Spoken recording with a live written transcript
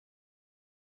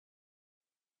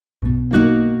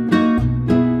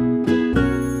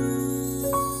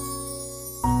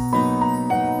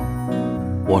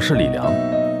我是李良，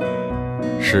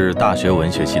是大学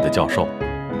文学系的教授，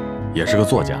也是个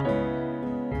作家。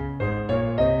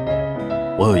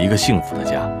我有一个幸福的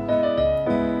家，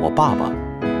我爸爸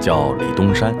叫李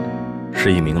东山，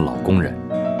是一名老工人，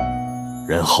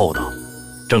人厚道、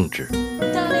正直，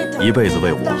一辈子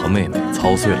为我和妹妹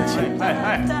操碎了心。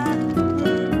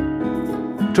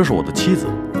这是我的妻子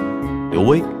刘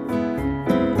薇，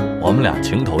我们俩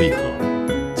情投意合，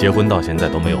结婚到现在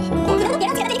都没有红过脸。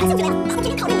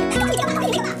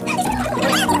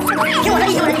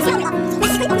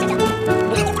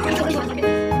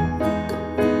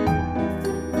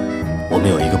我们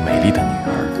有一个美丽的女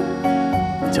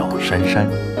儿，叫珊珊。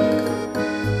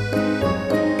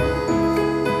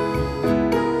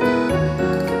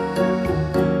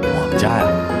我们家呀，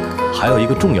还有一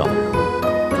个重要的人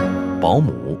物，保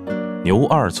姆牛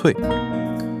二翠，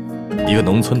一个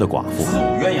农村的寡妇。四五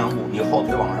鸳鸯步，你后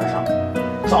腿往上上，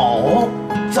走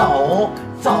走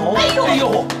走！哎呦哎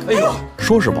呦哎呦！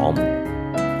说是保姆，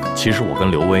其实我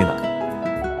跟刘薇呢，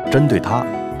针对她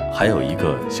还有一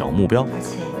个小目标。二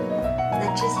翠，那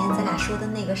之前咱俩说的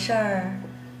那个事儿，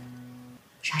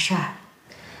啥事儿？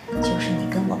就是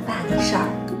你跟我爸那事儿。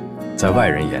在外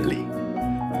人眼里，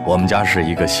我们家是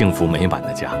一个幸福美满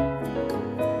的家。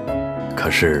可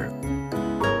是，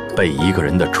被一个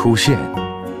人的出现，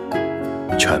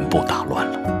全部打乱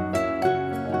了。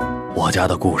我家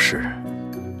的故事，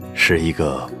是一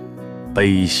个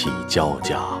悲喜交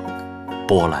加、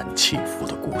波澜起伏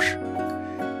的故事，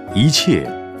一切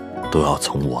都要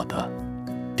从我的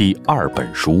第2本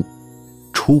书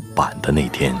出版的那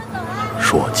天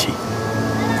说起。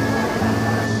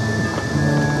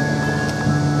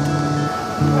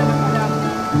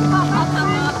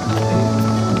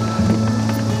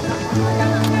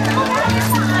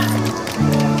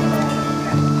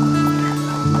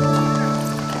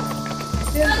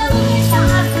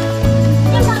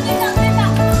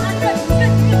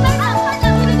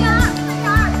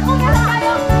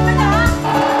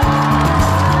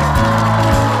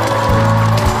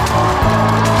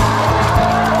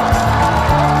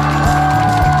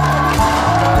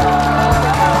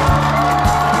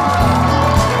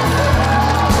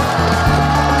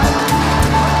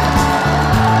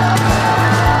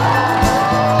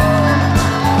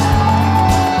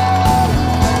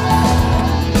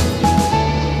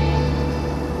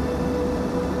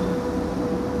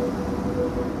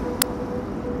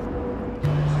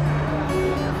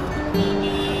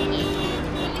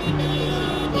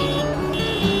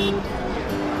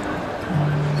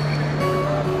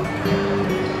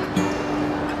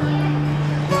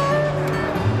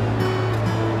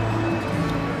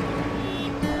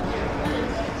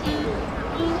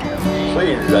所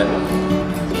以人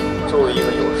作为一个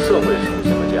有社会属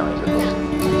性的这样一个动物，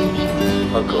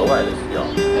它格外的需要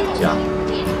家。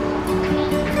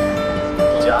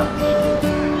家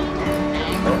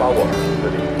能把我们这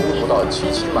里孤独到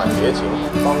凄凄满别情、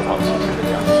芳草萋萋的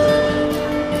这样的社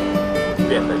会，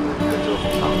变得有一个遮风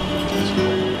挡雨的机会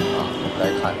啊。我们来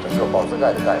看整个宝字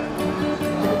盖的盖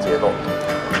这个结构，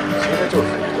其实就是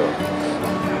一个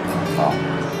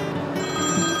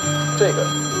这个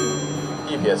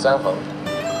一撇三横，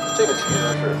这个其实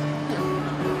是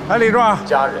哎，李壮，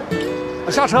家人。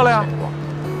我下车了呀，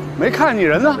没看你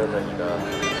人呢。这是你的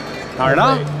哪儿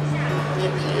呢？一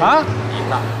撇啊，一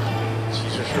捺，其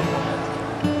实是我们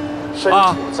身处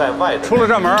在外的。出了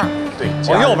这门，对，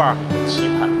往右边。期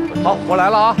盼。好，我来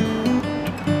了啊。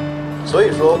所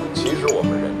以说，其实我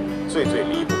们人最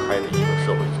离不开的一个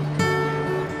社会组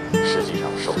织，实际上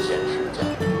首先是家。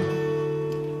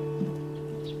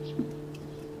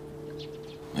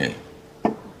哎，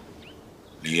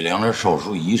李良的手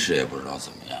术仪式也不知道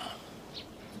怎么样。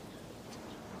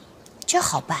这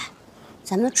好办，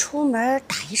咱们出门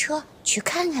打一车去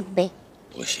看看呗。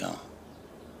不行，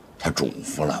他嘱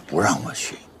咐了，不让我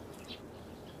去。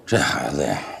这孩子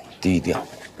呀，低调。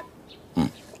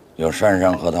有珊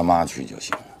珊和他妈去就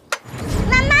行了。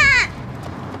妈妈，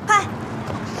快，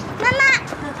妈妈！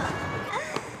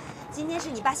今天是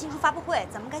你爸新书发布会，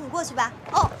咱们赶紧过去吧。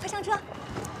哦，快上车。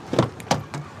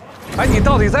哎，你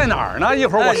到底在哪儿呢？一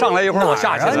会儿我上来，一会儿我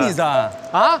下去了。你在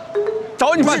啊？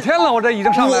找你半天了，我这已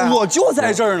经上来了。我就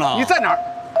在这儿呢。你在哪儿？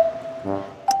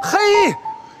嘿，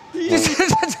你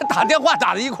这打电话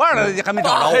打到一块儿了，你还没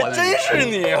找着我呢。还真是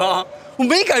你啊！我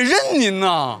没敢认您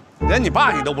呢。连你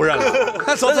爸你都不认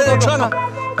了。走，车呢？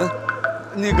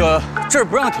那个这儿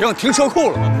不让停，停车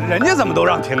库了。人家怎么都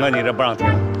让停啊？你这不让停？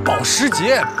保时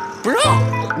捷不让。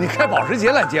你开保时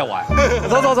捷来接我呀？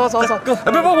走，哥，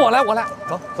不，我来，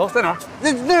走，在哪儿？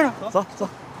那儿呢？走。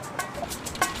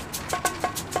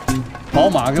宝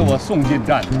马给我送进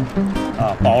站的，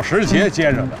啊，保时捷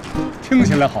接着的，听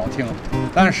起来好听，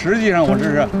但实际上我这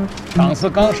是档次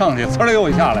刚上去，呲儿又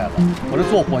下来了。我这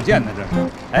坐火箭呢，这是。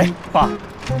哎，爸，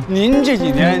您这几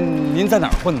年您在哪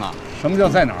儿混呢？什么叫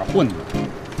在哪儿混呢？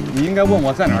你应该问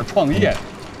我在哪儿创业。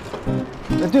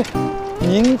对，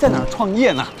您在哪儿创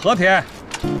业呢？和田。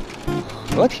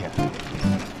和田？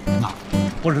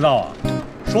不知道啊？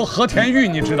说和田玉，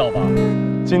你知道吧？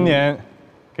今年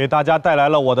给大家带来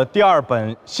了我的第2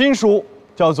本新书，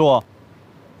叫做《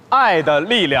爱的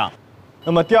力量》。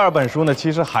那么第2本书呢，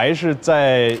其实还是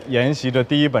在沿袭着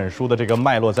第1本书的这个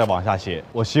脉络再往下写。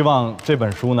我希望这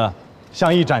本书呢，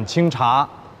像一盏清茶，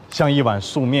像一碗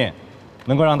素面，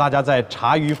能够让大家在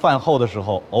茶余饭后的时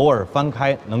候偶尔翻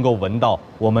开，能够闻到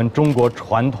我们中国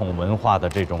传统文化的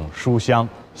这种书香。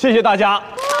谢谢大家。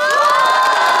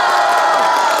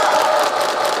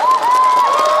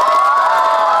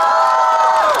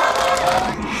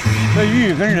这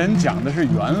玉跟人讲的是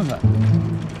缘分，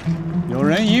有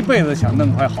人一辈子想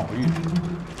弄块好玉，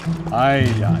哎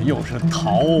呀，又是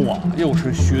淘啊，又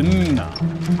是寻呐、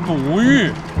捕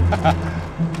玉，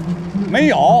没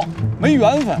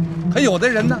缘分。可有的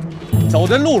人呢，走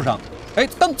在路上，哎，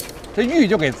噔，这玉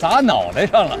就给砸脑袋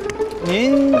上了。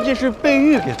您这是被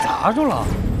玉给砸住了？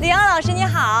李阳老师你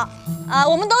好，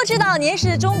我们都知道您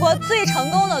是中国最成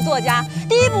功的作家，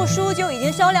第1部书就已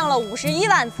经销量了51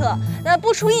万册。那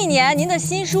不出1年，您的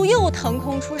新书又腾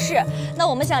空出世。那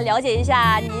我们想了解一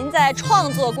下，您在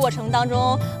创作过程当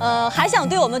中，还想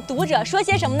对我们读者说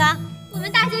些什么呢？我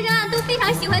们大学生啊都非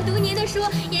常喜欢读您的书，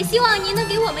也希望您能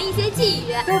给我们一些寄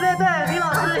语。对，李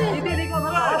老师，你必须给我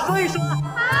们好好说一说。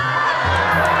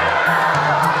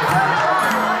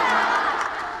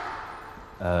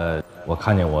我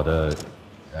看见我的，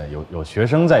有学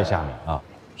生在下面啊。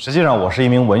实际上，我是一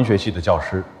名文学系的教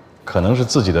师，可能是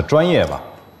自己的专业吧，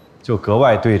就格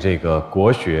外对这个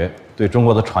国学、对中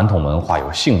国的传统文化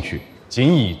有兴趣。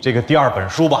仅以这个第2本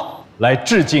书吧，来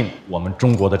致敬我们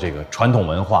中国的这个传统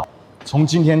文化。从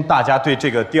今天大家对这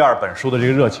个第2本书的这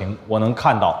个热情，我能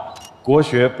看到，国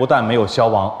学不但没有消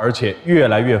亡，而且越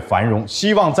来越繁荣。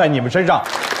希望在你们身上。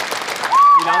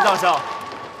李良教授，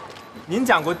您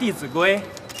讲过《弟子规》，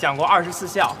讲过24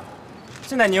孝，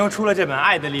现在您又出了这本《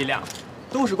爱的力量》，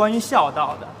都是关于孝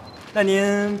道的。那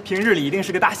您平日里一定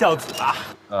是个大孝子吧？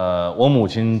我母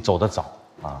亲走得早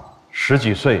啊，10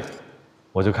几岁，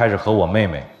我就开始和我妹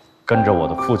妹跟着我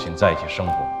的父亲在一起生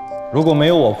活。如果没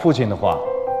有我父亲的话，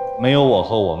没有我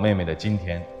和我妹妹的今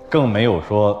天，更没有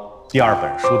说第2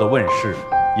本书的问世，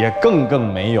也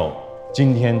更没有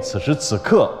今天此时此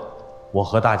刻我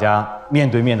和大家面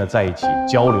对面的在一起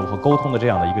交流和沟通的这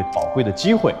样的一个宝贵的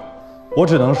机会。我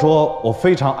只能说，我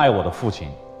非常爱我的父亲。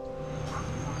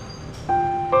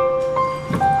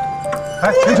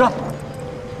哎，停车！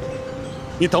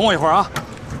你等我一会儿啊！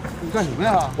你干什么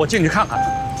呀？我进去看看，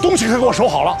东西可给我收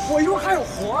好了。我一会儿还有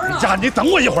活呢。呀，你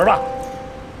等我一会儿吧。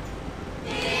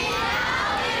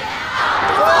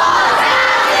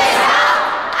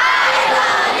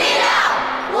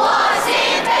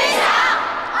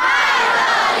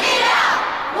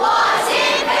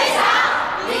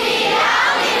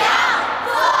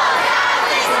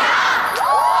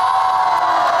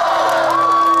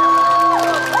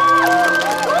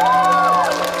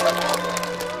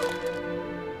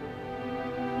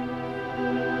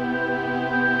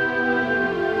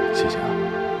谢谢啊。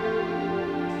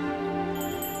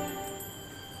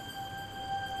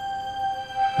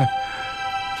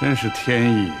真是天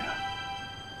意呀！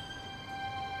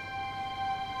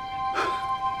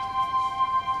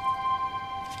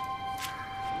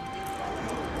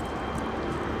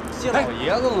谢老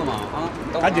爷子了嘛啊！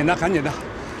赶紧的，赶紧的，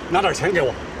拿点钱给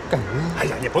我。干什么呀？哎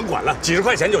呀，你甭管了，几十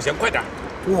块钱就行，快点。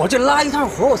我这拉一趟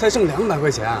活，我才挣200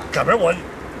块钱。这边我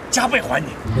加倍还你。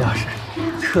李老师，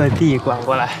特地管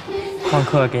过来，旷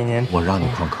课给您。我让你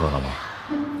旷课了吗？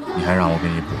你还让我给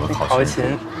你补个考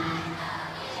勤。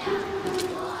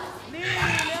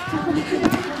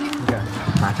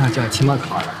马上就要期末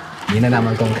考了，您的那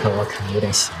门功课我可能有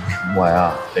点闲。我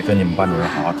呀，得跟你们班主任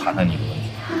好好谈谈你的问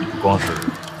题，你不光是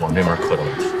我们这门课的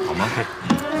问题，好吗？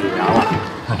李阳了，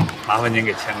麻烦您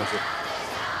给签个字。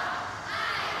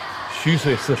虚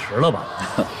岁40了吧？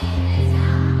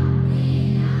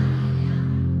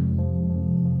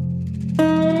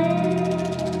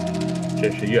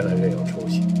真是越来越有出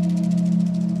息。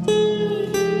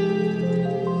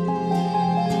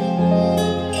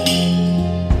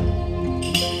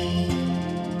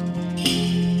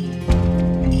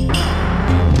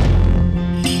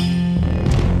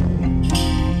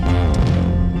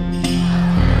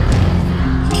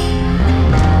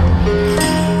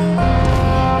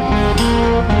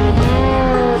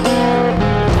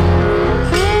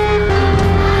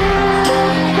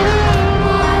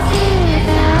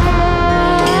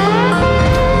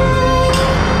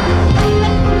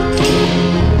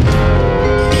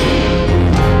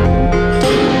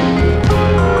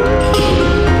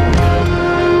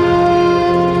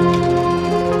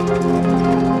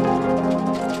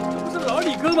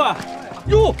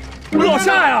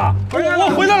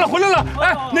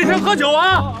哎，那天喝酒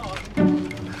啊！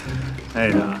哎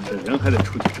呀，这人还得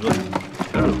出去折腾，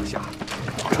这落下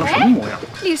老成什么模样？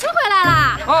李叔回来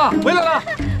啦！啊，回来了！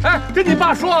哎，跟你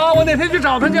爸说啊，我哪天去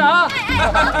找他去啊！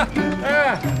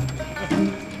哎。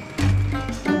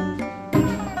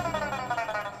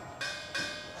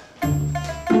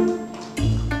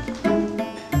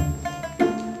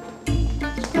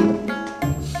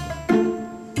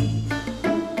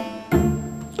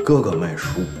哥哥卖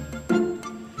书，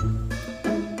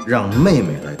让妹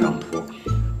妹来当托；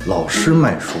老师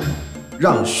卖书，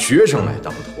让学生来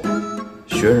当托。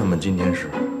学生们今天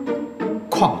是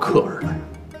旷课而来，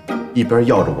一边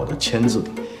要着我的签字，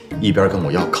一边跟我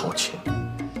要考勤。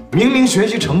明明学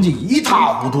习成绩一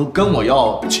塌糊涂，跟我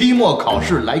要期末考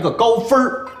试来个高分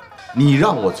儿。你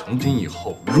让我从今以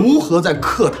后如何在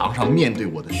课堂上面对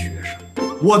我的学生？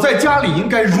我在家里应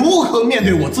该如何面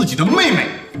对我自己的妹妹？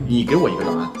你给我一个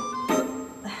答案。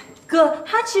哥，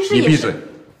他其实也是……你闭嘴！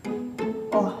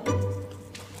哦，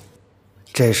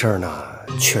这事儿呢，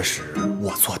确实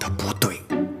我做的不对。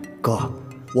哥，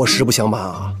我实不相瞒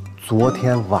啊，昨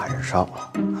天晚上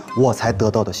我才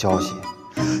得到的消息，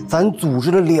咱组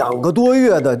织了2个多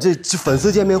月的这粉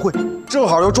丝见面会，正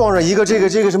好又撞上一个这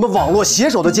个什么网络写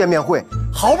手的见面会，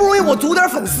好不容易我组点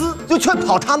粉丝，就全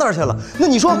跑他那儿去了。那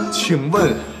你说，请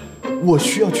问，我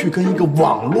需要去跟一个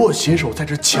网络写手在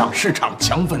这抢市场、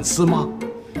抢粉丝吗？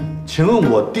请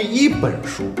问我第1本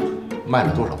书卖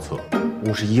了多少册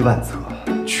？51万册。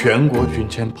全国巡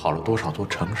签跑了多少座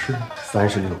城市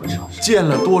？36个城市。见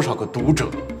了多少个读者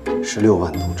？16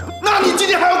万读者。那你今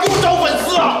天还要给我找粉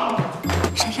丝啊？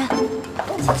闪闪，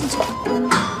我先进去。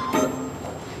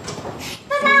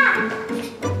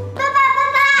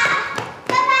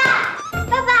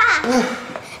爸爸，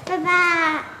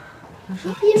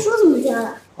你书怎么掉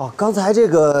了？哦，刚才这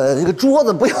个桌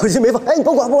子不小心没放。哎，你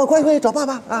甭管，快找爸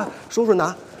爸啊！叔叔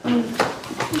拿。你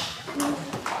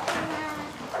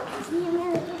有没有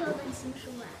多少本新书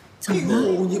啊？怎么了？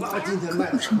你爸今天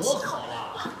卖的可好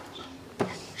了，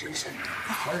真是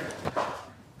好人。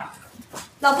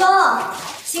老公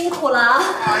辛苦了啊！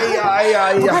哎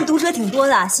呀！我看读者挺多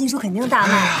的，新书肯定大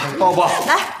卖。抱抱。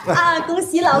来啊，恭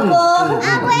喜老公！啊，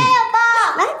我也有抱。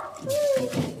来。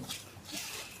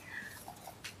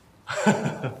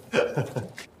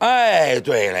哎，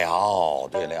对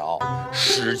了，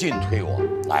使劲推我，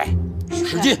来，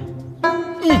使劲。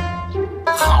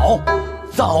好，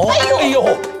走。哎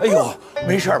呦，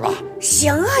没事吧？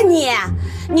行啊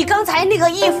你刚才那个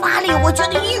一发力，我觉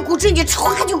得一股真气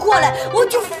歘就过来，我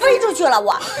就飞出去了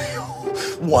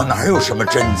我哪有什么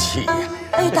真气呀？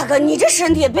哎呦，大哥，你这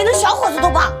身体比那小伙子都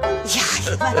棒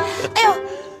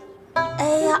哎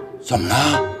呀，怎么了？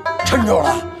抻着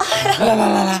了？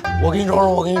来，我给你揉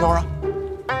揉，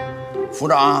扶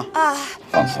着啊，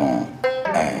放松。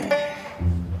哎，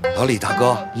老李大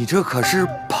哥，你这可是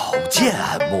保健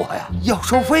按摩呀，要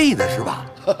收费的是吧？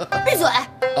闭嘴！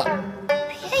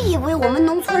别以为我们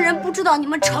农村人不知道你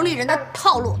们城里人的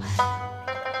套路。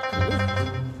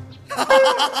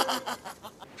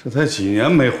这才几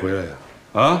年没回来呀，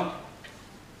啊！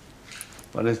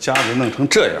把这家子弄成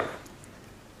这样。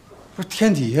不是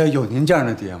天底下有您这样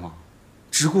的爹吗？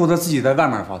只顾着自己在外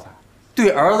面发财，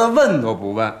对儿子问都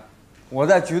不问。我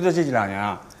在局子这2年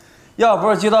啊，要不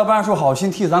是街道办事好心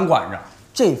替咱管着，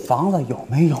这房子有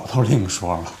没有都另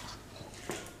说了。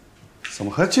怎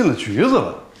么还进了局子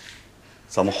了？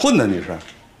怎么混的你是？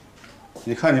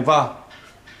你看你爸，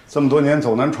这么多年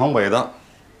走南闯北的，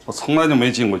我从来就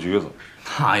没进过局子。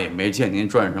他也没见您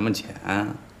赚什么钱。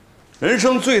人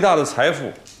生最大的财富，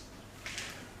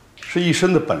是一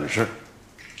身的本事，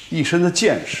一身的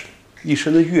见识，一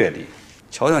身的阅历。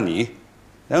瞧瞧你，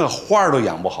连个花都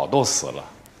养不好，都死了。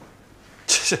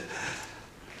这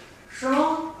是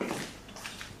吗？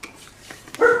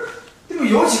不是，这不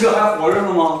有几个还活着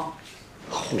呢吗？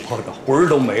活着，魂儿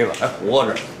都没了，还活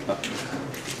着。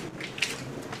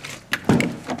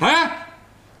哎，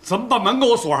怎么把门给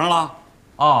我锁上了？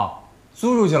啊，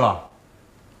租出去了。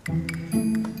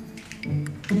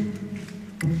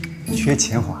缺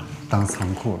钱花，当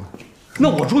仓库了。那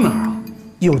我住哪儿啊？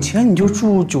有钱你就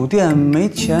住酒店，没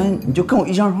钱你就跟我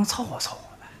一张床凑合凑合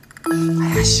呗。哎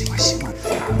呀，行了，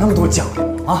那么多讲究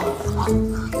啊！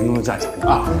那么多讲究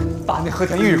啊！把那和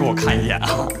田玉给我看一眼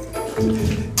啊！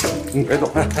你别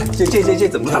动，哎，这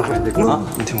怎么看啊？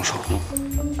你听我说，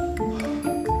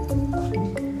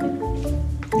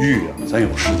玉啊，咱有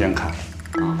时间看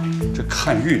啊。这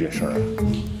看玉这事儿啊，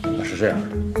那是这样的，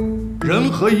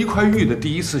人和一块玉的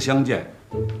第一次相见，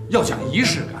要讲仪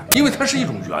式感，因为它是一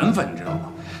种缘分，你知道吗？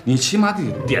你起码得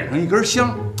点上一根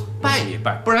香，拜一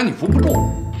拜，不然你扶不住。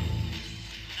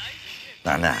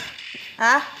楠楠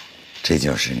啊，这这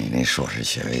就是你那硕士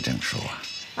学位证书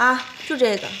啊？啊，就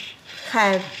这个。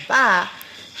海爸，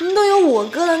你都有我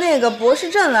哥的那个博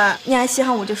士证了，你还稀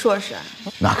罕我这硕士？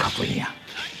那可不一样，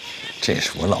这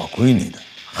是我老闺女的，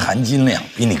含金量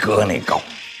比你哥那高。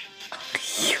哎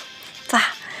呦，爸，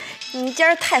你今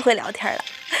儿太会聊天了。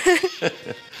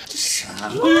什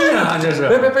么呀？这是！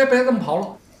别这么跑了！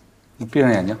你闭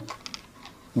上眼睛，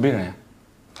你闭上眼，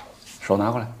手拿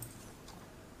过来，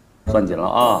攥紧了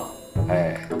啊！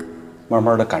哎，慢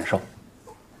慢的感受，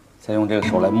再用这个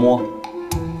手来摸，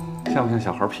像不像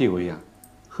小孩屁股一样？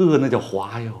呵，那叫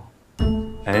滑哟！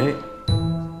哎，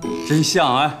真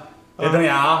像哎！别睁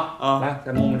眼啊！啊，来，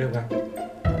再摸摸这块。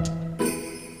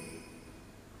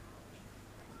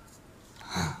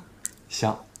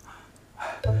像。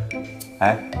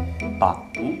哎，爸，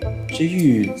这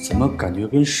玉怎么感觉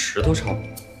跟石头差不多？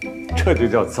这就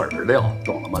叫籽儿料，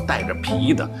懂了吗？带着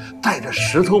皮的，带着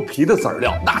石头皮的籽儿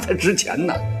料，那才值钱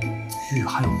呢。玉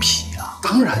还有皮啊？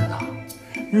当然啦，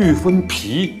玉分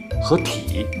皮和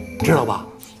体，知道吧？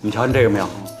你瞧见这个没有？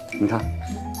你看，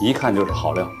一看就是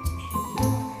好料。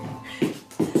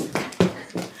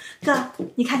哥，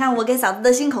你看看我给嫂子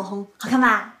的新口红，好看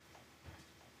吧？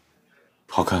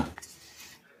好看，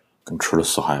跟吃了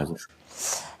死孩子似的。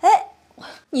哎，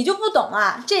你就不懂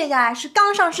啊，这个啊是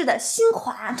刚上市的新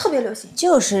款，特别流行。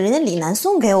就是人家李楠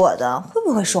送给我的，会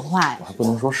不会说话呀？我还不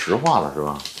能说实话了是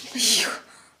吧？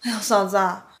哎呦，嫂子，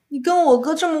你跟我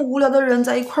哥这么无聊的人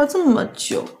在一块这么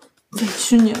久，委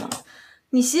屈你了。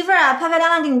你媳妇儿啊，漂漂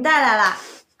亮亮给你带来了，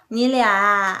你俩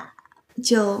啊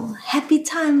就 happy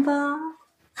time 吧。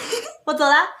我走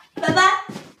了，拜拜。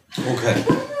OK。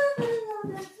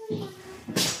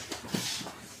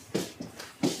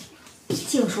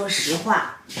净说实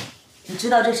话，你知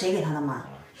道这谁给他的吗？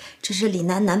这是李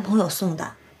楠男朋友送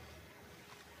的。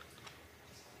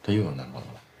他又有男朋友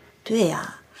了？对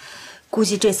呀，估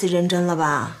计这次认真了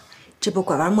吧？这不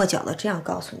拐弯抹角的这样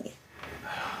告诉你。哎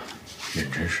呀，认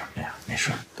真什么呀？没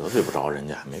事，得罪不着人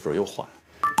家，没准又换。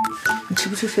你吃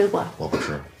不吃水果？我不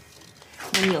吃。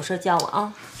那你有事叫我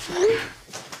啊。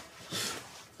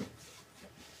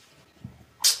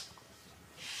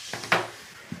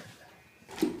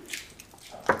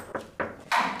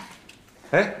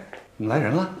哎，你来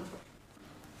人了。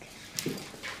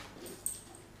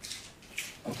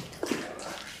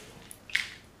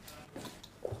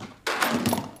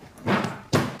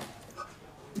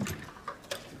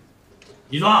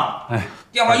李庄，哎，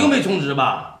电话又没充值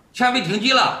吧？欠费停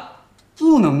机了。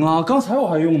不能啊，刚才我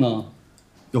还用呢。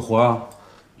有活啊？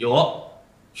有，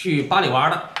去八里洼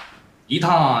的，一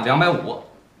趟250。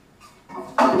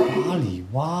八里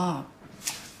洼，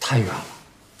太远了，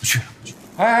不去了，不去。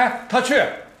哎，他去。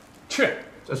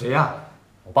这谁呀？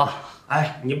我爸。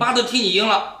哎，你爸都替你赢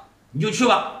了，你就去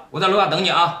吧，我在楼下等你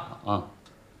啊。啊。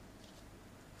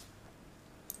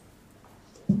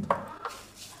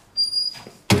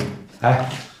哎，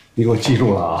你给我记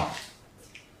住了啊！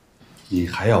你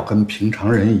还要跟平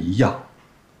常人一样，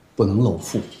不能露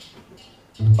富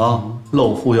啊！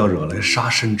露富要惹来杀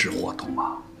身之祸，懂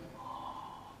吗？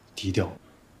低调，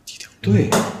低调。对，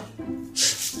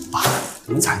爸，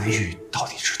你采那玉到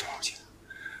底值多少钱？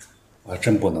我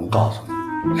真不能告诉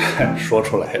你，说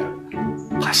出来呀，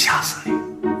怕吓死你。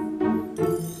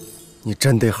你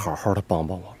真得好好的帮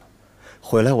帮我了。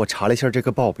回来我查了一下这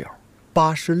个报表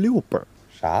，86本。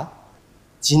啥？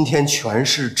今天全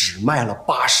市只卖了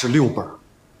86本。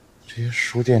这些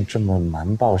书店这么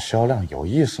瞒报销量有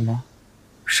意思吗？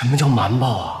什么叫瞒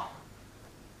报啊？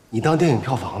你当电影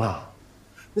票房呢？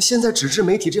那现在纸质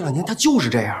媒体这2年它就是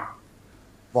这样，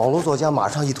网络作家马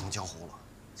上一统江湖了，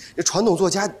这传统作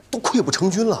家都溃不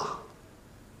成军了。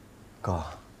哥，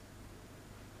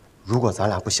如果咱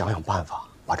俩不想想办法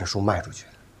把这书卖出去，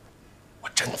我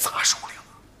真砸手里了。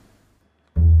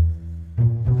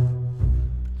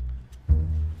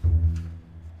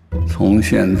从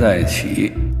现在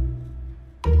起，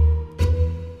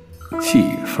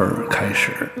戏份开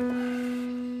始。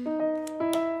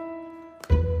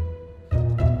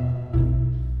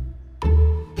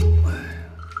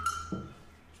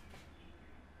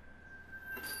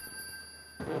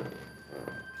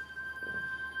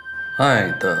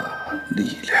爱的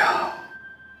力量。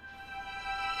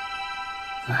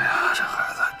哎呀，这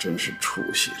孩子还真是出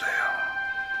息了呀！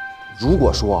如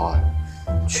果说啊，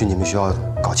去你们学校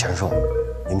搞签售，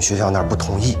你们学校那儿不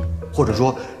同意，或者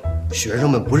说学生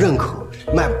们不认可，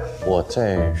卖我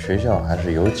在学校还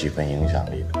是有几分影响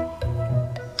力的。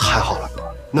太好了，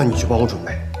哥，那你去帮我准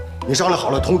备，你商量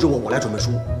好了通知我，我来准备书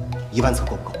，1万册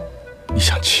够不够？你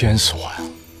想签死我呀？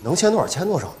能签多少签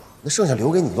多少嘛，那剩下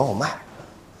留给你帮我卖。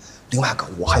另外，哥，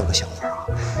我还有个想法啊，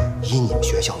以你们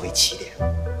学校为起点，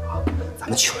啊，咱们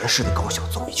们全市的高校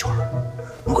走一圈。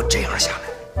如果这样下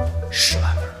来，10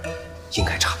万分应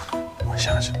该差不多。我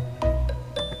想想。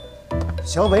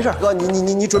行，没事，哥，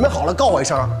你准备好了告我一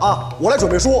声啊，我来准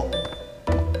备书。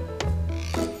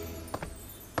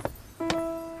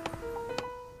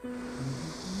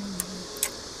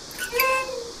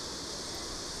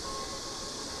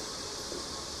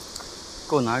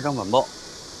给我拿一张晚报。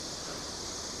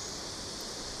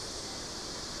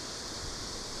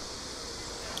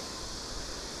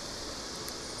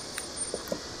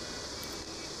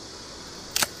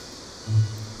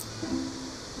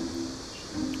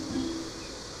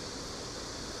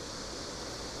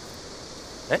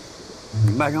哎，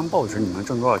你卖张报纸，你能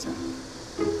挣多少钱？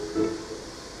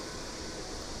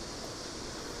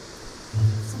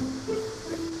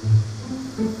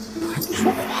还不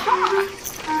说话。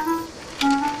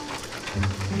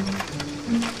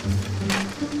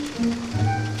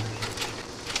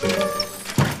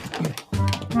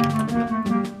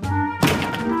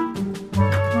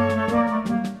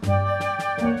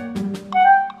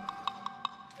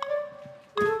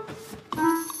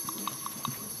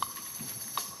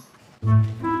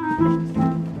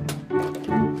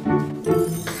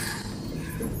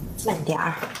慢点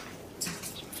儿。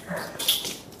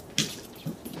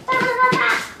爸，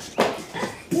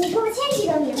你给我签几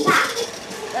个名吧，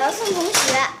我要送同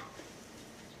学。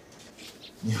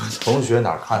你们同学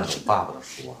哪看得懂爸爸的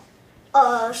书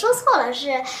啊？说错了，是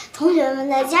同学们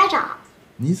的家长。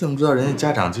你怎么知道人家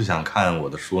家长就想看我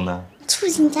的书呢？促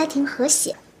进家庭和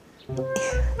谐。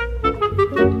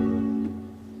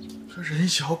这人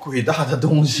小鬼大的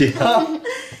东西啊！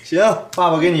行，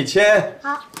爸爸给你签。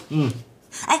好。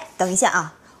哎，等一下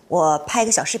啊，我拍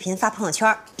个小视频发朋友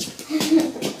圈。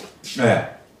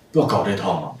哎，要搞这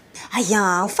套吗？哎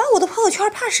呀，发我的朋友圈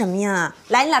怕什么呀？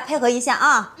来，你俩配合一下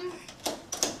啊。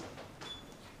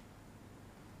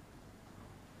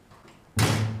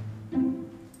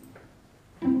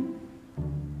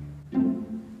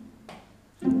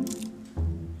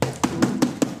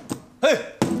嘿，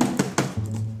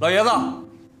老爷子，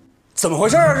怎么回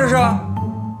事啊？这是？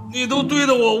你都堆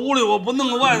到我屋里，我不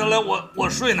弄到外头来，我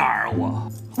睡哪儿啊？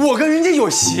我跟人家有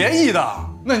协议的。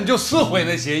那你就撕毁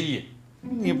那协议。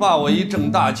你爸我一挣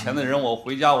大钱的人，我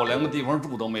回家我连个地方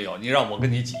住都没有，你让我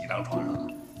跟你挤一张床上啊？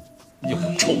又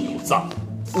臭又脏。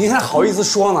您还好意思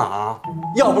说呢啊？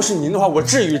要不是您的话，我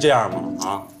至于这样吗？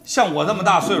啊，像我这么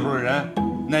大岁数的人，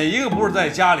哪一个不是在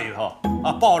家里头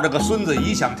啊抱着个孙子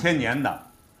颐享天年的？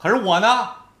可是我呢，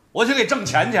我去给挣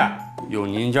钱去。有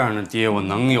您这样的爹，我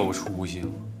能有出息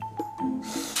吗？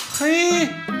嘿，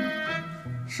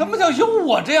什么叫有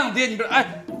我这样爹？你这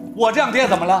哎，我这样爹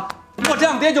怎么了？我这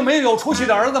样爹就没有出息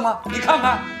的儿子吗？你看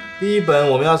看，第一本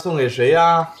我们要送给谁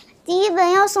呀？第一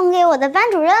本要送给我的班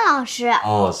主任老师。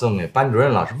哦，送给班主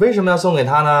任老师。为什么要送给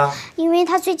他呢？因为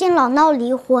他最近老闹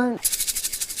离婚。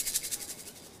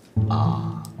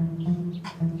啊，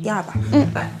第二本。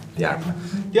来，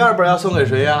第二本要送给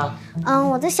谁呀？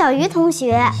我的小鱼同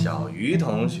学。小鱼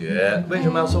同学，为什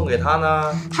么要送给他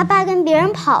呢？他爸跟别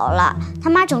人跑了，他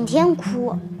妈整天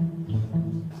哭。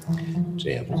这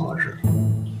也不合适。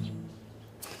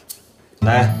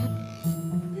来，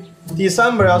第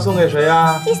三本要送给谁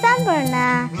呀？第三本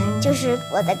呢，就是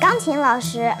我的钢琴老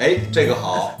师。哎，这个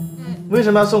好。为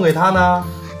什么要送给他呢？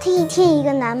他一天一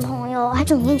个男朋友，还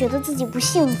整天觉得自己不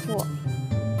幸福。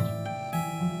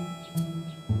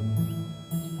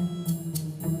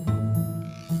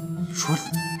说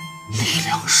李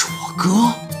良是我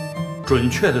哥，准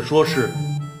确的说是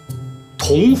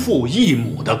同父异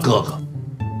母的哥哥。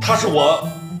他是我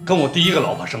跟我第一个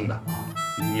老婆生的，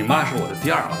你妈是我的第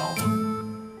二个老婆。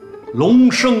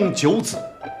龙生九子，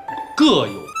各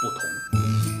有不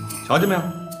同。瞧见没有？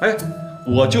哎，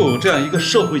我就有这样一个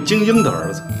社会精英的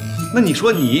儿子。那你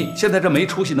说你现在这没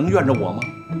出息，能怨着我吗？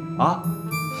啊，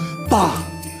爸，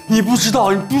你不知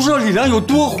道李良有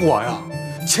多火呀！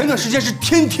前段时间是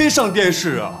天天上电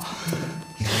视啊。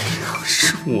李良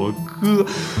是我哥，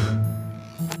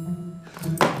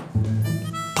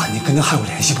爸，你跟他还有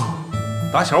联系吗？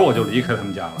打小我就离开他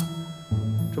们家了，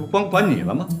这不光管你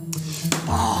了吗？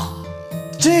爸，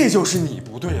这就是你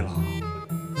不对了，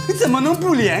你怎么能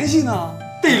不联系呢？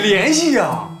得联系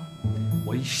呀！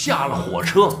我一下了火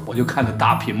车，我就看见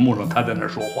大屏幕上他在那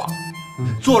说话，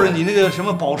坐着你那个什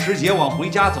么保时捷往回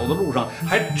家走的路上，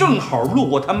还正好路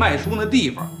过他卖书那地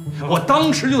方。我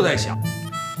当时就在想，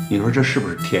你说这是不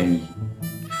是天意？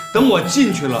等我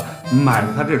进去了，买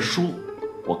了他这书，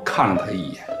我看了他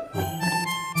一眼，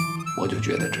我就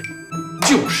觉得这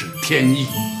就是天意。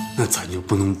那咱就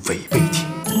不能违背天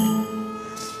意。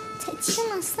才签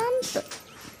了3本。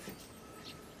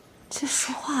这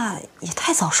说话也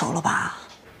太早熟了吧？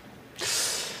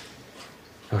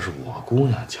要是我姑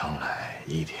娘将来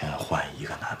一天换一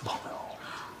个男朋友，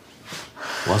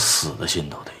我死的心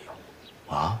都得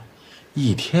有啊！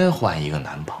一天换一个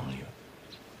男朋友。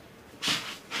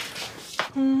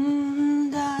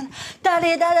哒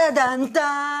哩哒哒哒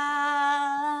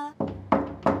哒。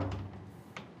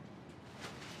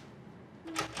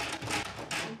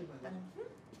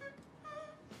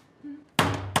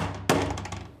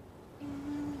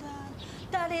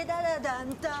哒哩哒哒哒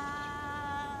哒。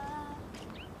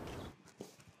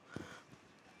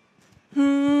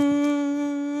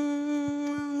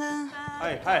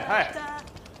嗨！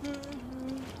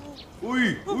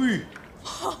喂！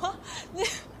你，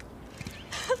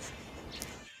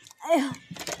哎呀，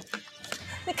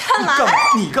你干嘛？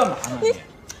你干嘛呢？你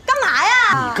干嘛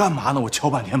呀？你干嘛呢？我敲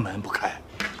半天门不开。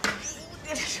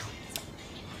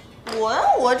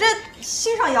我这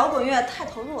欣赏摇滚乐太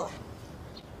投入了。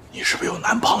你是不是有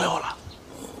男朋友了？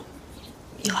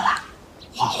有了。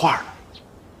画画呢？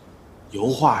油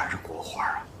画还是国画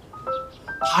啊？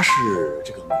他是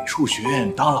这个美术学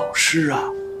院当老师啊，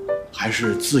还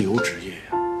是自由职业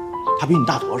呀？他比你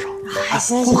大多少？哎，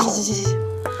行，调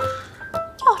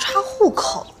查户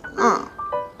口，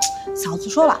嫂子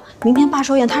说了，明天罢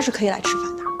收宴他是可以来吃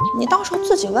饭的，你到时候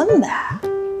自己问呗。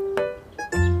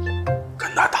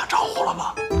跟他打招呼了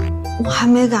吗？我还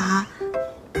没敢，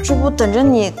这不等着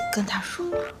你跟他说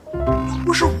吗？又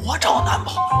不是我找男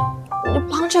朋友，你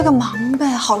帮这个忙呗，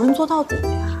好人做到底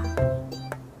呀。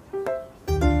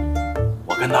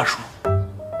我跟他说。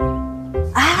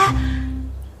哎，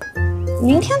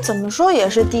明天怎么说也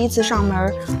是第一次上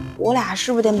门，我俩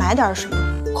是不是得买点什么？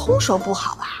空手不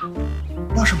好吧？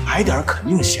要是买点，肯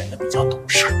定显得比较懂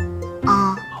事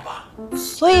啊。好吧。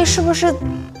所以是不是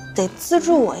得资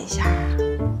助我一下？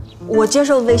我接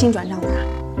受微信转账的。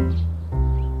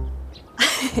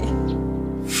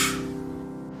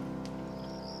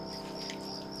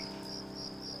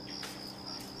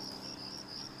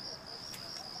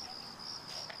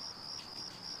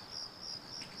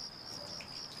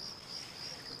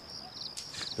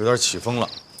有点起风了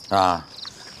啊！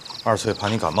二翠怕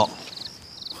你感冒。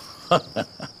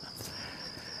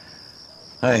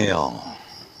哎呦，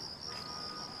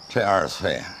这二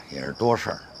翠啊也是多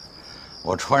事儿，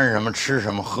我穿什么、吃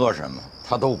什么、喝什么，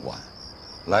她都管。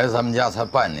来咱们家才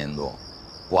半年多，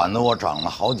管得我长了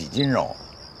好几斤肉了。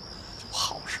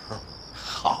好事儿，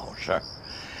好事儿。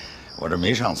我这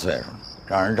没上岁数呢，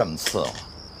让人这么伺候，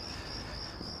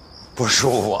不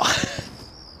舒服啊。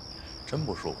真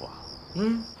不舒服啊？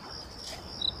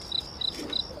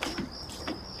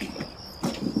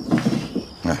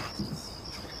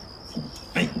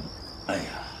哎呀，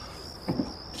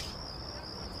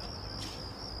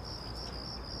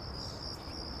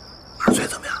二翠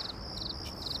怎么样？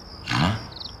啊？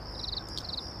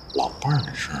老伴儿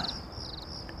的事，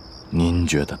您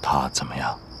觉得他怎么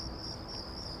样？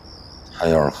他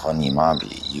要是和你妈比，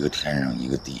一个天上一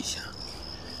个地下。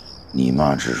你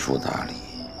妈知书达理，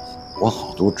我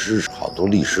好多知识、好多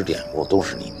历史典故都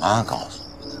是你妈告诉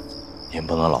我的。您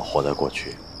不能老活在过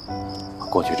去，把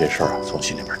过去这事儿从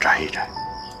心里边摘一摘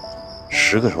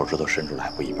，10个手指头伸出来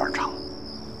还不一半长。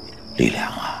丽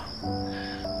良啊，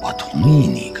我同意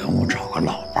你跟我找个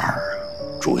老伴儿啊，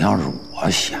主要是我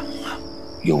想啊，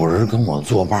有人跟我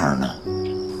作伴呢，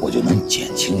我就能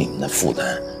减轻你们的负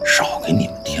担，少给你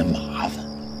们添麻烦。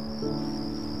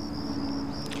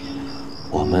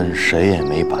我们谁也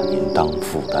没把您当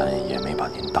负担，也没把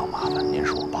您当麻烦。您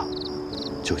是我爸，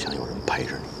就想有人陪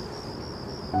着你。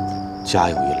家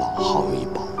有一老，好有一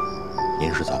宝，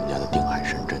您是咱们家的定海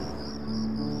神针。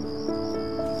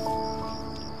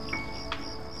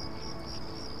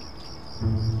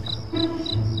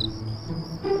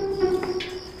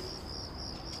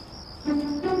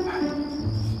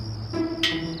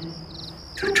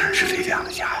这真是丽良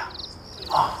的家呀！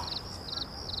啊，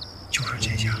就是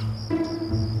这家。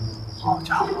好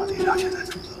家伙，丽良现在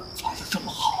住的房子这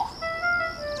么好啊！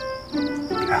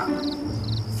你看，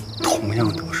同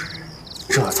样都是人，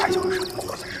这才叫人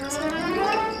过的日子。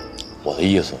我的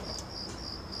意思，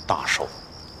大寿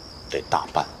得大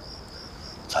办，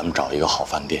咱们找一个好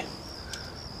饭店。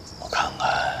我看看，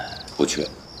不去，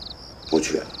不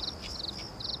去。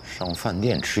上饭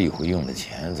店吃一回用的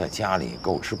钱，在家里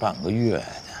够吃半个月的。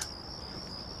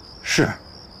是，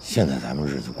现在咱们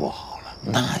日子过好了，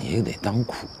那也得当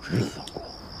苦日子过。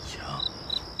行，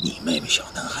你妹妹小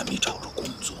南还没找着工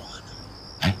作呢。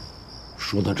哎，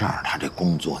说到这儿，她这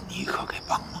工作你可给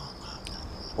帮忙啊。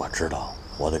我知道，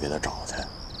我得给她找去。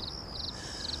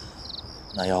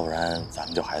那要不然咱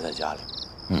们就还在家里。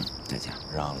在家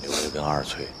让刘刘跟二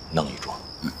翠弄一桌。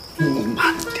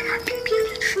慢点，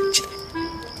别使劲。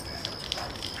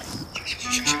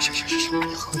行，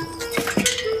喝。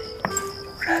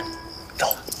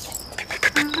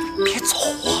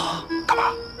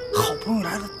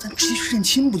探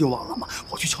亲不就完了吗？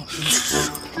我去敲门。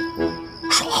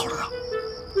说好了的，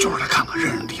就是来看看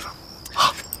认识的地方，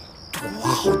啊，多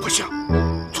好不行，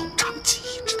从长计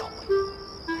议，知道吗？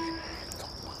走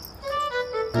吧。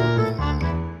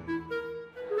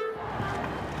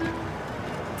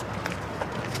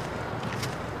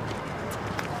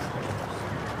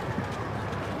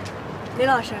李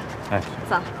老师，哎，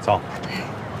早。早。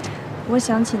我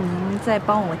想请您再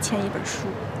帮我签一本书。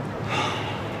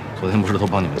昨天不是都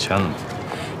帮你们签了吗？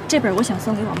这本我想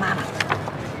送给我妈妈。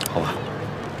好吧。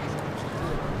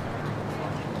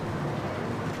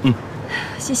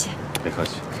谢谢。别客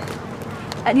气。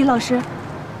哎，李老师，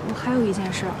我还有一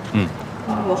件事。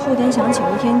我后天想请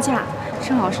1天假，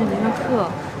正好是您的课，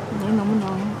您能不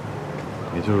能？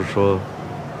也就是说，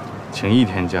请1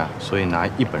天假，所以拿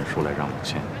1本书来让我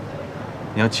签。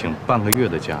你要请半个月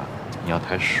的假，你要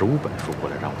抬15本书过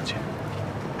来让我签。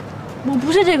我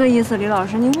不是这个意思，李老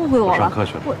师，您误会我了。上课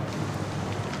去了。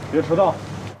别迟到。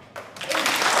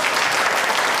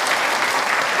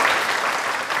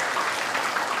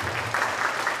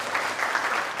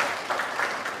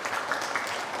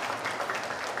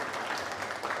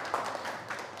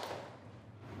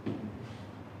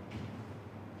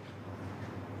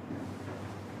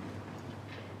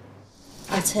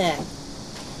二翠，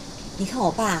你看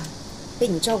我爸被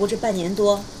你照顾这半年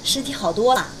多，身体好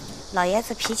多了。老爷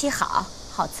子脾气好，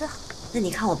好伺候。那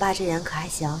你看我爸这人可还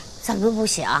行？怎么不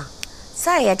行？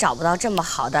再也找不到这么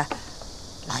好的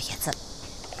老爷子。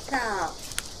那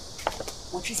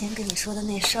我之前跟你说的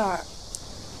那事儿，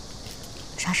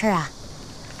啥事儿啊？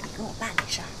你跟我爸那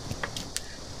事儿。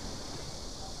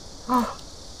哦，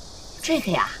这个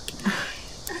呀。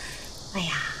哎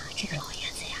呀，这个老爷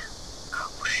子呀，可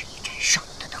不是一盏省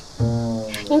的灯。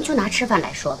您就拿吃饭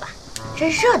来说吧，这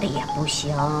热的也不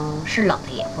行，是冷的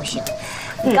也不行。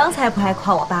你刚才不还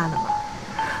夸我爸呢吗？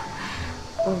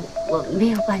我没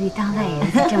有把你当外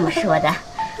人这么说的。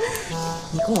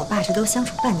你跟我爸这都相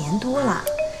处半年多了，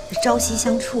这朝夕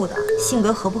相处的，性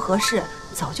格合不合适，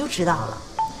早就知道了。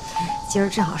今儿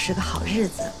正好是个好日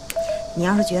子，你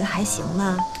要是觉得还行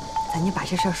呢，咱就把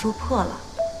这事儿说破了，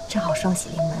正好双喜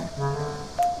临门。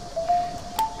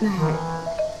那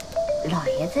老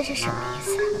爷子是什么意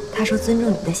思？他说尊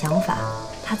重你的想法，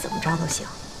他怎么着都行。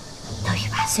都一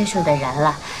把岁数的人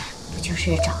了，不就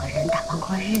是找个人打帮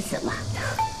过日子吗？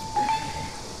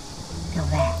六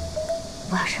位，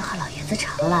我要是和老爷子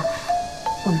成了，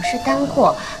我们是单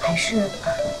过还是？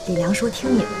李良说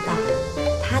听你们的，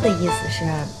他的意思是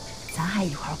咱还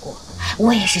一块过。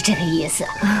我也是这个意思，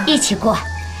一起过。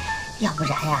要不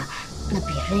然呀，那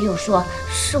别人又说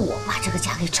是我把这个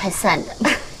家给踹散的。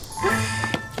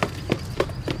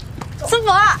孙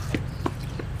佛，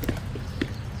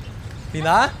李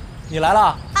楠，你来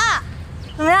了啊？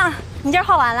怎么样？你今儿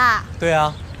画完啦？对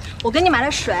啊，我给你买了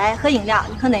水和饮料，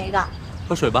你喝哪一个？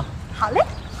喝水吧。好嘞，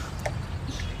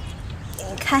给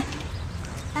你开。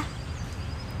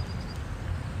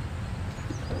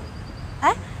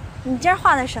哎，你今儿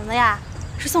画的什么呀？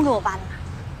是送给我爸的吗？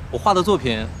我画的作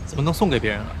品怎么能送给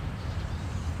别人了？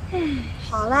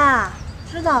好啦，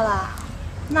知道了。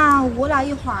那我俩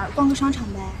一会儿逛个商场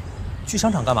呗。去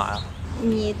商场干嘛呀？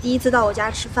你第一次到我家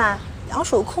吃饭，两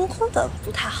手空空的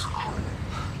不太好。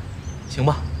行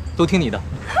吧，都听你的。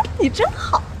你真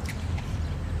好。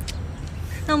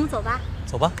那我们走吧。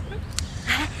走吧。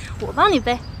哎，我帮你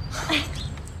背。哎，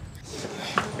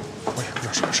我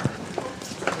有什么事儿？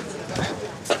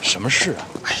什么事啊？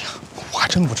哎呀，我还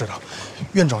真不知道。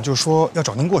院长就说要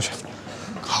找您过去，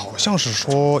好像是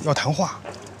说要谈话。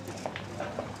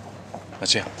那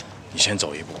这样，你先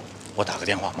走一步，我打个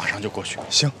电话，马上就过去。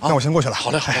行，那我先过去了。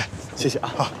好嘞，好嘞，谢谢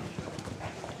啊。好。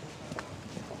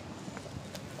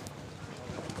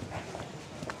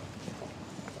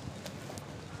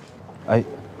哎，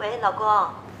喂，老公，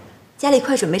家里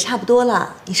快准备差不多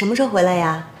了，你什么时候回来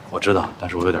呀？我知道，但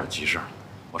是我有点急事儿，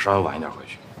我稍微晚一点回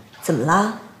去。怎么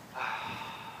了？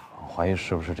我怀疑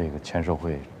是不是这个签售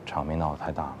会场面闹得太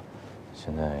大了，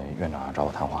现在院长要找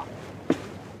我谈话，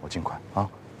我尽快啊。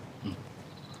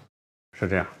是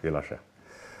这样，李老师，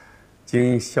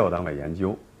经校党委研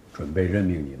究，准备任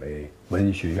命你为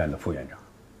文学院的副院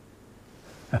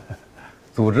长。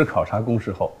组织考察公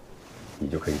示后，你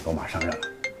就可以走马上任了。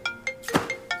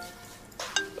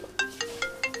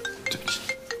对不起。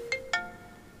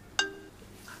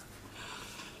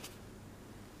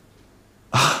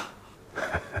啊，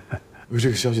因为这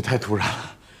个消息太突然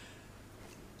了。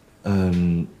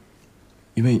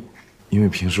因为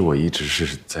平时我一直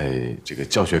是在这个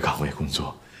教学岗位工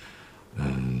作，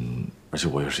而且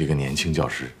我又是一个年轻教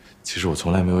师，其实我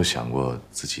从来没有想过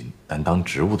自己担当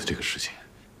职务的这个事情，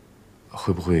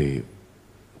会不会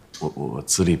我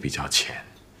资历比较浅，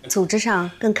组织上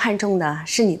更看重的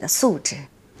是你的素质。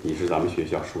你是咱们学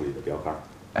校树立的标杆，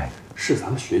哎，是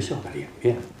咱们学校的脸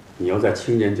面。你要在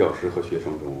青年教师和学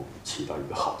生中起到一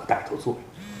个好的带头作用。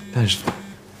但是，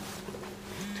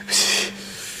对不起，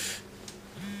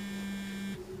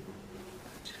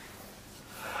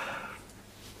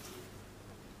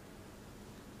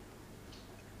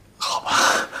好吧。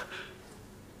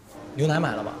牛奶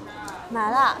买了吗？买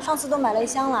了，上次都买了1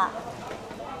箱了。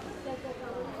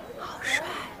好帅。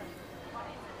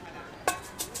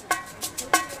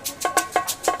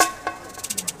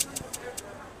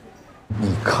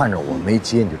你看着我没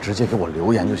接，你就直接给我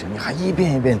留言就行，你还一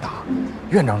遍一遍打。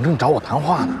院长正找我谈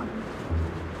话呢。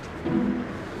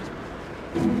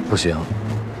不行，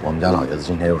我们家老爷子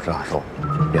今天又是大寿，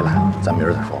别来了，咱明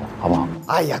儿再说了，好不好？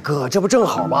哎呀，哥，这不正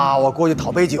好吗？我过去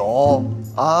讨杯酒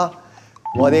啊，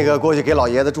我那个过去给老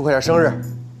爷子祝贺点生日，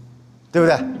对不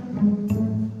对？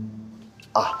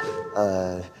啊，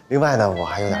另外呢，我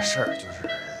还有点事儿，就是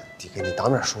得跟你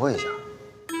当面说一下，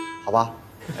好吧？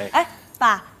哎，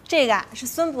爸。这个是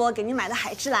孙伯给你买的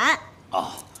海之蓝哦，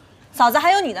嫂子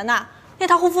还有你的呢。那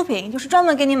套护肤品就是专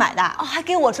门给你买的哦，还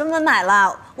给我专门买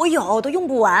了，我有都用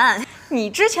不完。你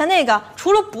之前那个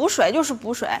除了补水就是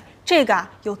补水，这个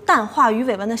有淡化鱼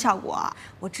尾纹的效果。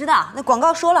我知道，那广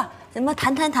告说了，怎么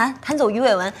弹走鱼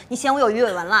尾纹，你嫌我有鱼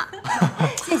尾纹了？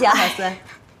谢谢啊，小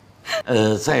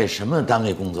孙。在什么单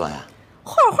位工作呀？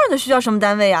画画的需要什么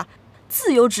单位啊？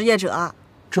自由职业者。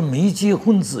这没结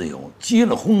婚自由，结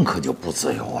了婚可就不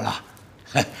自由了。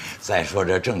再说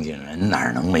这正经人哪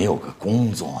能没有个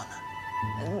工作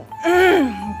呢？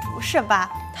不是吧？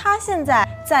他现在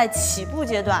在起步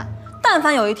阶段，但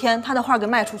凡有一天他的画给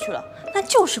卖出去了，那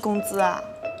就是工资啊。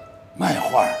卖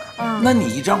画？那你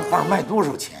一张画卖多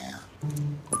少钱呀？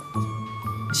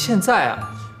现在啊，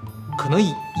可能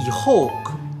以后。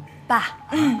爸，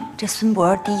这孙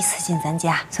博第一次进咱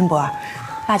家，孙博。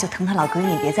爸就疼他老闺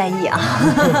女，别在意啊。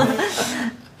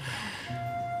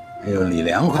哎呦，李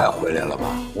良快回来了吧？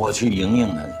我去迎迎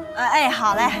他去。哎，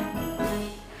好嘞。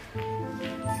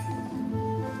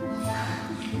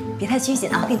别太拘谨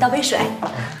啊，给你倒杯水。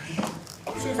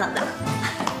谢谢嫂子。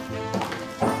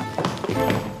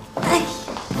哎，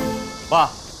爸，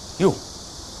哟，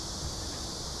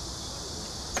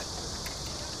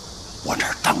我这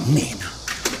儿等你呢。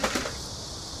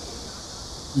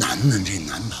楠楠这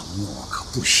男朋友可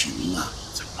不行啊！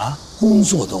怎么了？工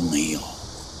作都没有。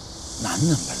楠楠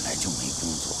本来就没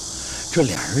工作，这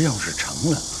俩人要是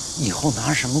成了，以后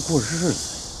拿什么过日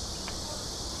子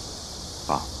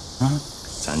呀？爸，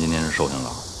咱今天是寿星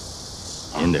佬，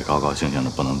您得高高兴兴的，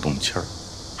不能动气儿。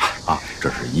啊，这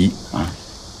是一啊，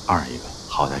二一个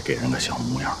好歹给人个小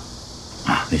模样，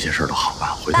啊，那些事儿都好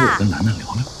办。回头我跟楠楠聊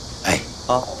聊。哎，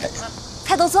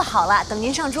菜都做好了，等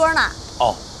您上桌呢。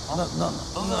哦。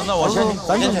那我先去，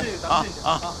咱先去啊！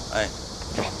哎，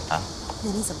那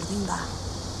你怎么定的？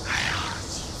哎呀，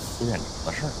副院长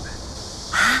的事儿呗。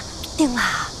啊，定了。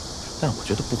但是我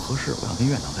觉得不合适，我想跟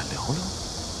院长再聊聊。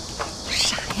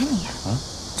傻呀你！啊，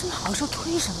这么好的事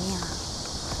推什么呀？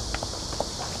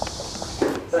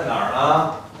在哪儿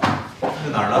呢？在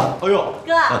哪儿呢？哎呦，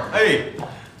哥，哎，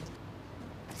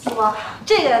孙博，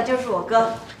这个就是我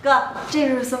哥，哥，这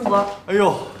就是孙博。哎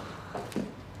呦。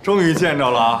终于见着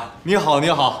了啊！你好，你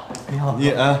好，你好，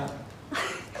你哎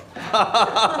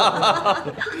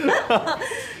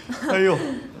呦，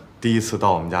第一次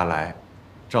到我们家来，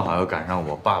正好又赶上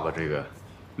我爸爸这个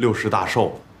60大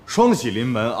寿，双喜临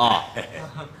门啊！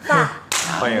爸，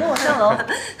欢迎，跟我上楼，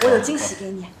我有惊喜给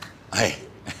你。哎，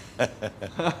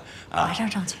马上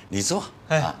上去。你坐。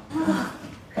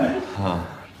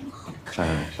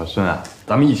小孙啊，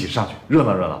咱们一起上去热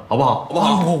闹热闹，好不好？好不好？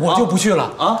我就不去了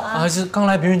啊！这刚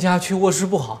来别人家，去卧室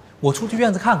不好，我出去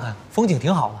院子看看，风景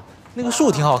挺好的，那个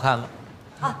树挺好看的。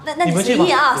啊，那你随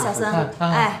意啊，小孙。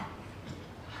哎，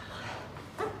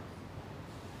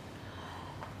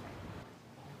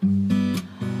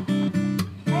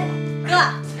哥，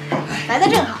来的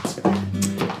正好，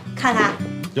看看。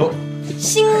有。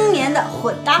新年的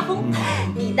混搭风，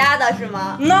你搭的是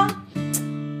吗？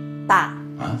爸。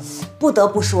不得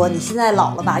不说，你现在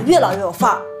老了吧，越老越有范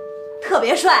儿，特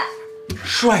别帅。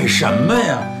帅什么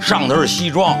呀？上头是西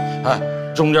装，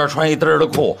中间穿一嘚儿的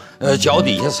裤，脚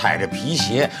底下踩着皮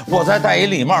鞋，我再戴一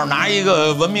礼帽，拿一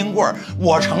个文明棍儿，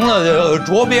我成了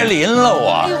卓别林了。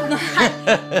我。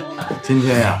今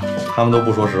天呀，他们都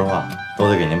不说实话，都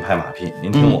得给您拍马屁。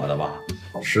您听我的吧，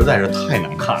实在是太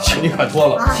难看了，你快脱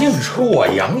了，净说我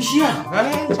洋相。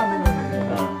来，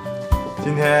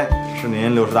今天是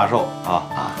您60大寿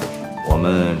啊！我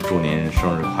们祝您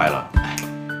生日快乐。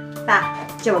爸，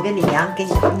这我跟李良给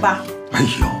你的红包。哎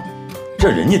呦，这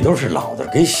人家都是老的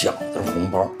给小的红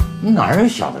包，哪有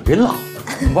小的给老的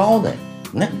红包的？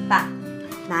那爸，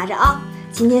拿着啊，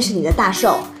今天是你的大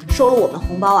寿，收了我们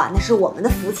红包啊，那是我们的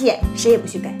福气，谁也不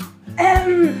许给。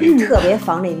特别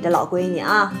防着你这老闺女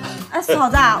啊！哎，嫂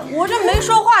子，我这没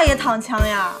说话也躺枪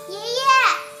呀。爷爷，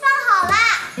饭好啦。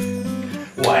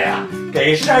我呀，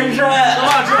给珊珊。吃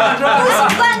吧吃吧吃吧。不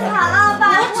许灌卡了，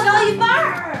爸，我只要一半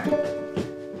儿。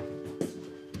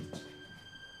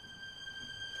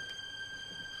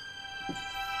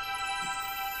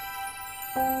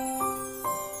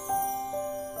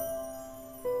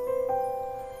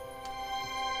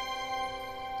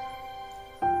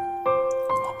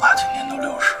我爸今年都60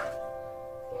了，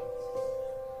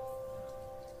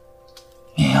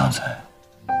您要在